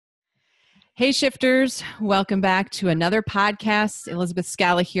Hey shifters, welcome back to another podcast. Elizabeth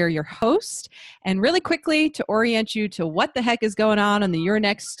Scala here, your host. And really quickly to orient you to what the heck is going on the Your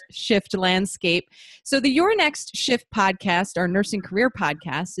Next Shift landscape. So the Your Next Shift podcast, our nursing career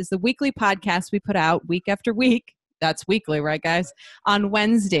podcast, is the weekly podcast we put out week after week. That's weekly, right guys? On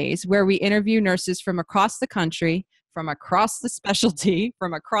Wednesdays, where we interview nurses from across the country, from across the specialty,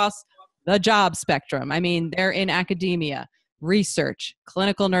 from across the job spectrum. I mean, they're in academia, research,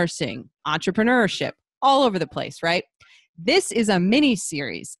 clinical nursing, entrepreneurship, all over the place, right? This is a mini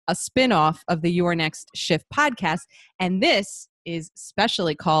series, a spin-off of the Your Next Shift podcast, and this is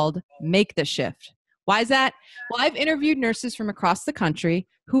specially called Make the Shift. Why is that? Well, I've interviewed nurses from across the country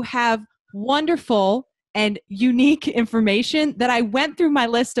who have wonderful and unique information that I went through my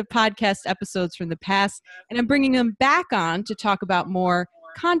list of podcast episodes from the past, and I'm bringing them back on to talk about more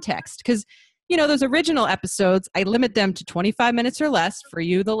context, because those original episodes, I limit them to 25 minutes or less for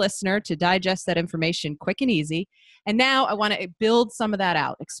you, the listener, to digest that information quick and easy. And now I want to build some of that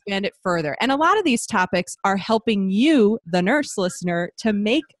out, expand it further. And a lot of these topics are helping you, the nurse listener, to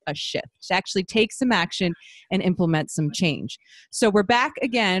make a shift, to actually take some action and implement some change. So we're back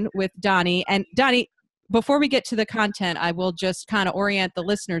again with Donnie. And Donnie, before we get to the content, I will just kind of orient the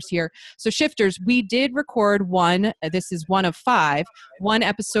listeners here. So shifters, we did record this is one of 5, one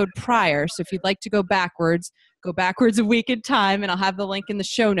episode prior. So if you'd like to go backwards a week in time, and I'll have the link in the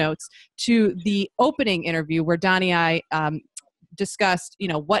show notes to the opening interview where Donnie and I discussed,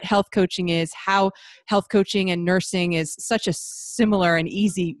 what health coaching is, how health coaching and nursing is such a similar and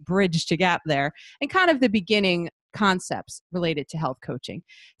easy bridge to gap there, and kind of the beginning concepts related to health coaching.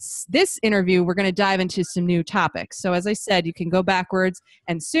 This interview, we're going to dive into some new topics. So as I said, you can go backwards,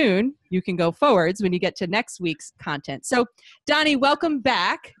 and soon you can go forwards when you get to next week's content. So Donnie, welcome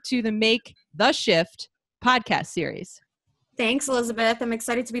back to the Make the Shift podcast series. Thanks, Elizabeth. I'm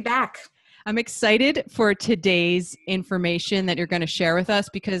excited to be back. I'm excited for today's information that you're going to share with us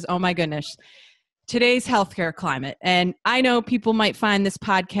because, oh my goodness, today's healthcare climate. And I know people might find this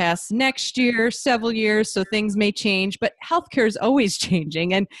podcast next year, several years, so things may change, but healthcare is always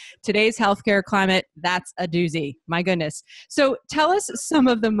changing. And today's healthcare climate, that's a doozy. My goodness. So tell us some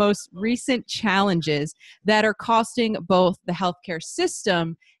of the most recent challenges that are costing both the healthcare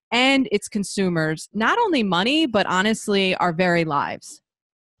system and its consumers, not only money, but honestly, our very lives.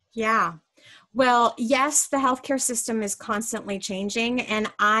 Yeah. Well, yes, the healthcare system is constantly changing,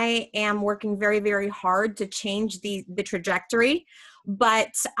 and I am working very, very hard to change the trajectory,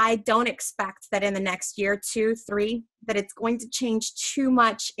 but I don't expect that in the next year, 2, 3, that it's going to change too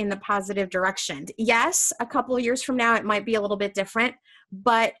much in the positive direction. Yes, a couple of years from now, it might be a little bit different,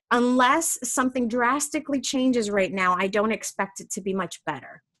 but unless something drastically changes right now, I don't expect it to be much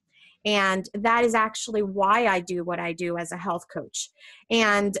better. And that is actually why I do what I do as a health coach.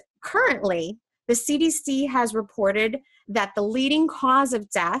 And currently, the CDC has reported that the leading cause of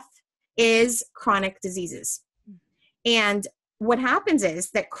death is chronic diseases. And what happens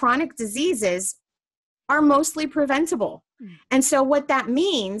is that chronic diseases are mostly preventable. And so what that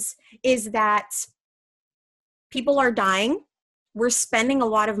means is that people are dying, we're spending a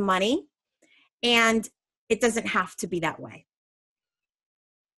lot of money, and it doesn't have to be that way.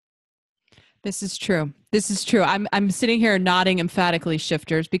 This is true. I'm sitting here nodding emphatically,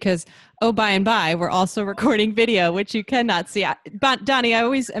 shifters, because, by and by, we're also recording video, which you cannot see. But Donnie, I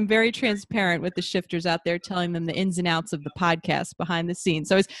always am very transparent with the shifters out there, telling them the ins and outs of the podcast behind the scenes.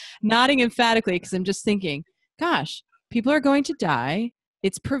 So I was nodding emphatically because I'm just thinking, gosh, people are going to die.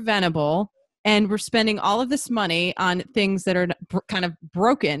 It's preventable. And we're spending all of this money on things that are kind of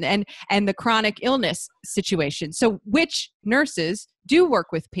broken and the chronic illness situation. So which nurses do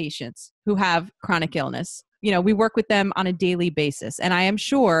work with patients who have chronic illness? We work with them on a daily basis. And I am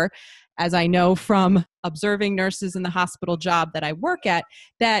sure, as I know from observing nurses in the hospital job that I work at,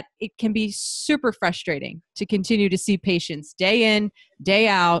 that it can be super frustrating to continue to see patients day in, day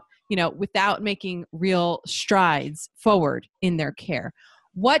out, without making real strides forward in their care.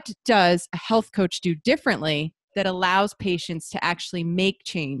 What does a health coach do differently that allows patients to actually make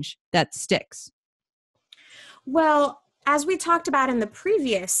change that sticks? Well, as we talked about in the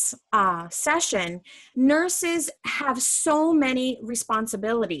previous session, nurses have so many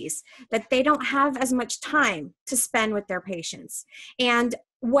responsibilities that they don't have as much time to spend with their patients. And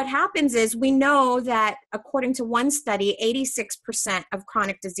what happens is we know that according to one study, 86% of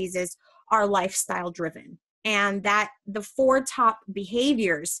chronic diseases are lifestyle driven. And that the 4 top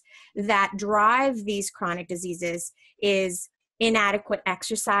behaviors that drive these chronic diseases is inadequate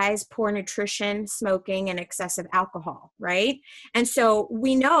exercise, poor nutrition, smoking, and excessive alcohol, right? And so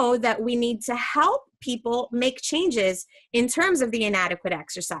we know that we need to help people make changes in terms of the inadequate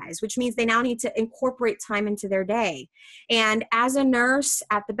exercise, which means they now need to incorporate time into their day. And as a nurse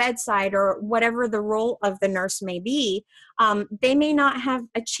at the bedside, or whatever the role of the nurse may be, they may not have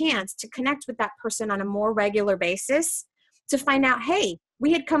a chance to connect with that person on a more regular basis to find out, hey,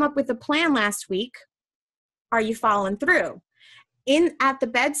 we had come up with a plan last week. Are you following through? At the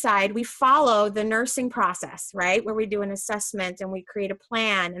bedside, we follow the nursing process, right? Where we do an assessment and we create a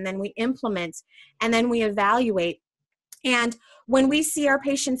plan, and then we implement, and then we evaluate. And when we see our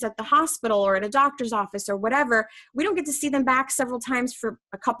patients at the hospital or at a doctor's office or whatever, we don't get to see them back several times for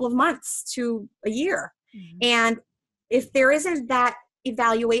a couple of months to a year. Mm-hmm. And if there isn't that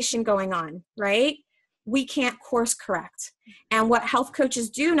evaluation going on, right, we can't course correct. And what health coaches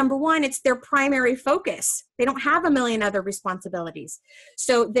do, number one, it's their primary focus. They don't have a million other responsibilities.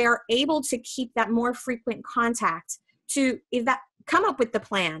 So they're able to keep that more frequent contact to come up with the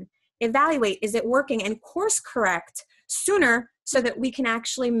plan, evaluate, is it working, and course correct sooner so that we can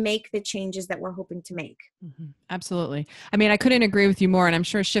actually make the changes that we're hoping to make. Mm-hmm. Absolutely. I mean, I couldn't agree with you more. And I'm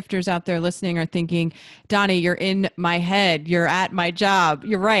sure shifters out there listening are thinking, Donnie, you're in my head. You're at my job.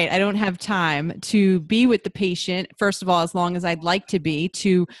 You're right. I don't have time to be with the patient, first of all, as long as I'd like to be,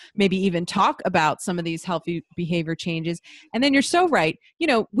 to maybe even talk about some of these healthy behavior changes. And then you're so right. You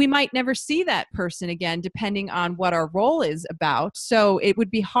know, we might never see that person again, depending on what our role is about. So it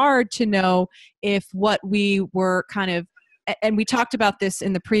would be hard to know if what we were kind of, and we talked about this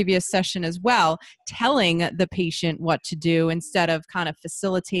in the previous session as well, telling the patient what to do instead of kind of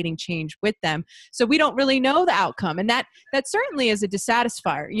facilitating change with them. So we don't really know the outcome. And that certainly is a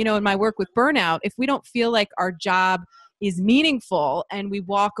dissatisfier. You know, in my work with burnout, if we don't feel like our job is meaningful and we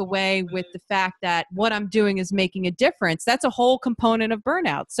walk away with the fact that what I'm doing is making a difference, that's a whole component of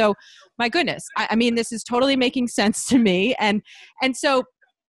burnout. So my goodness, I mean, this is totally making sense to me. And so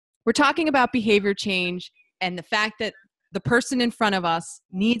we're talking about behavior change and the fact that the person in front of us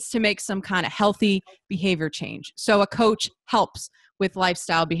needs to make some kind of healthy behavior change. So a coach helps with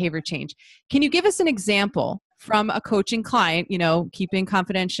lifestyle behavior change. Can you give us an example from a coaching client, you know, keeping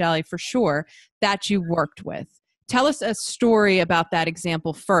confidentiality for sure, that you worked with? Tell us a story about that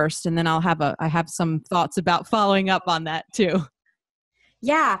example first, and then I have some thoughts about following up on that too.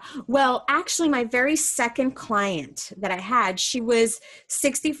 Yeah. Well, actually, my very second client that I had, she was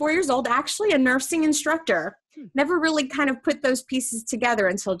 64 years old, actually a nursing instructor. Never really kind of put those pieces together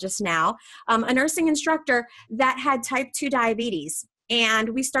until just now. A nursing instructor that had type 2 diabetes. And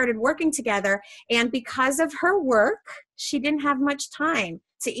we started working together. And because of her work, she didn't have much time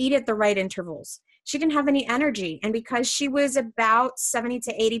to eat at the right intervals. She didn't have any energy. And because she was about 70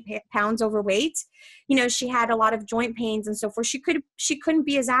 to 80 pounds overweight, you know, she had a lot of joint pains and so forth. She couldn't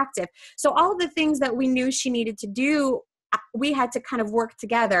be as active. So all of the things that we knew she needed to do, we had to kind of work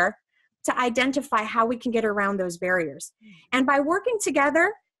together to identify how we can get around those barriers. And by working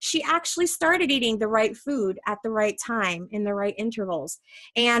together, she actually started eating the right food at the right time in the right intervals.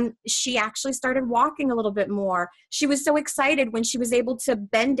 And she actually started walking a little bit more. She was so excited when she was able to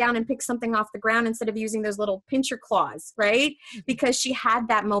bend down and pick something off the ground instead of using those little pincher claws, right? Because she had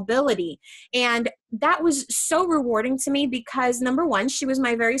that mobility. And that was so rewarding to me because, number one, she was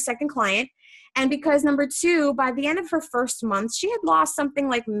my very second client. And because, number two, by the end of her first month, she had lost something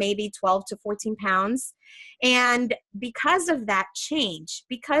like maybe 12 to 14 pounds. And because of that change,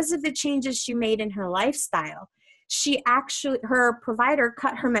 because of the changes she made in her lifestyle, her provider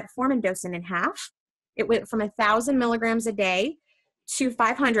cut her metformin dosing in half. It went from 1,000 milligrams a day to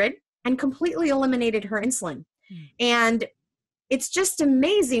 500 and completely eliminated her insulin. And it's just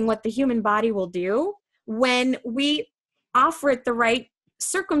amazing what the human body will do when we offer it the right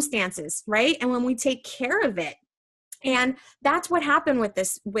circumstances, right? And when we take care of it. And that's what happened with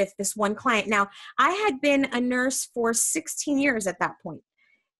this one client. Now, I had been a nurse for 16 years at that point.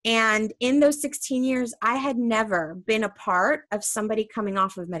 And in those 16 years, I had never been a part of somebody coming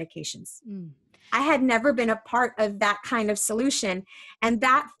off of medications. I had never been a part of that kind of solution. And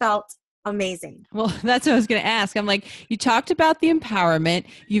that felt amazing. Well, that's what I was going to ask. I'm like, you talked about the empowerment.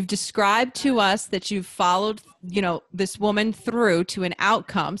 You've described to us that you've followed, you know, this woman through to an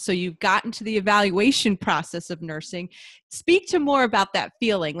outcome. So you've gotten to the evaluation process of nursing. Speak to more about that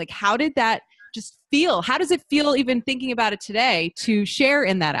feeling. Like, how did that just feel? How does it feel even thinking about it today to share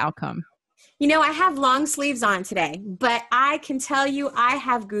in that outcome? You know, I have long sleeves on today, but I can tell you I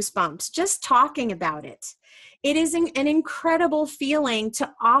have goosebumps just talking about it. It is an incredible feeling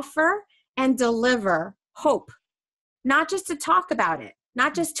to offer and deliver hope, not just to talk about it,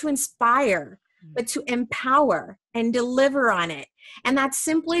 not just to inspire, but to empower and deliver on it. And that's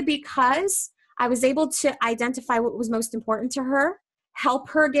simply because I was able to identify what was most important to her, help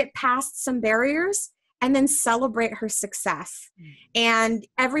her get past some barriers, and then celebrate her success. And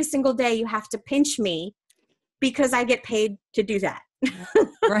every single day you have to pinch me because I get paid to do that.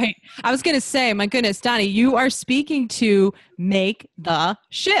 Right. I was going to say, my goodness, Donnie, you are speaking to Make the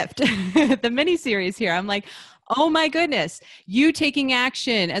Shift, the mini series here. I'm like, oh my goodness, you taking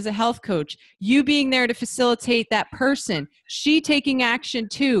action as a health coach, you being there to facilitate that person, she taking action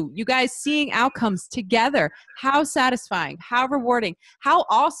too, you guys seeing outcomes together. How satisfying, how rewarding, how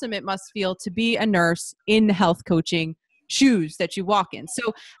awesome it must feel to be a nurse in the health coaching shoes that you walk in.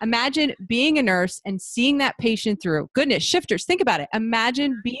 So imagine being a nurse and seeing that patient through. Goodness, shifters, think about it.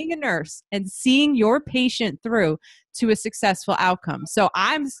 Imagine being a nurse and seeing your patient through to a successful outcome. So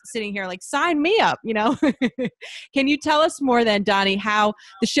I'm sitting here like, sign me up, you know? Can you tell us more then, Donnie, how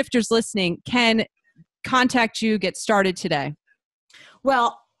the shifters listening can contact you, get started today?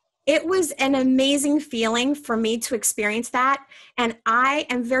 Well, it was an amazing feeling for me to experience that. And I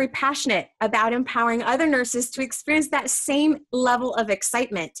am very passionate about empowering other nurses to experience that same level of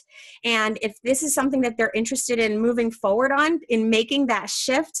excitement. And if this is something that they're interested in moving forward on, in making that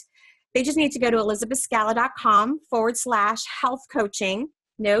shift, they just need to go to elizabethscala.com/health coaching,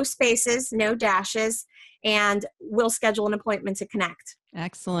 no spaces, no dashes, and we'll schedule an appointment to connect.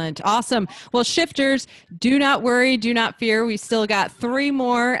 Excellent. Awesome. Well, shifters, do not worry, do not fear. We still got 3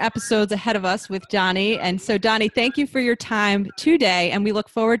 more episodes ahead of us with Donnie. And so, Donnie, thank you for your time today, and we look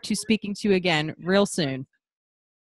forward to speaking to you again real soon.